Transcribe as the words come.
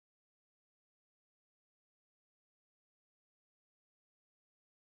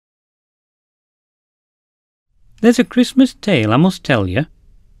There's a Christmas tale I must tell you,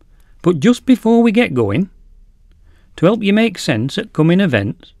 but just before we get going, to help you make sense at coming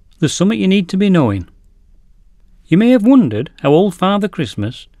events, there's something you need to be knowing. You may have wondered how old Father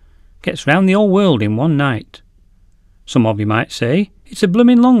Christmas gets round the whole world in one night. Some of you might say, it's a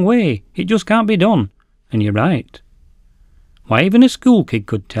blooming long way, it just can't be done, and you're right. Why, even a school kid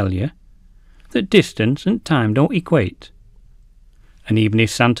could tell you that distance and time don't equate. And even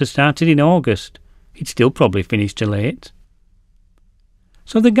if Santa started in August, he'd still probably finish too late.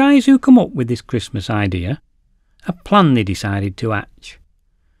 So the guys who come up with this Christmas idea, a plan they decided to hatch.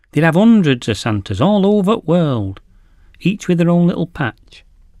 They'd have hundreds of Santas all over the world, each with their own little patch.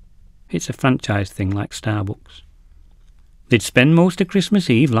 It's a franchise thing like Starbucks. They'd spend most of Christmas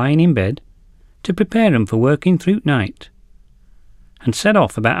Eve lying in bed to prepare 'em for working through night, and set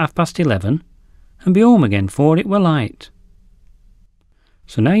off about 11:30 and be home again 'fore it were light.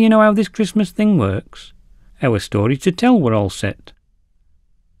 So now you know how this Christmas thing works, our story to tell were all set.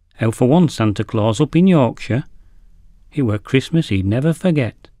 How for one Santa Claus up in Yorkshire, it were Christmas he'd never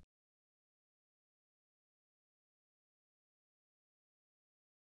forget.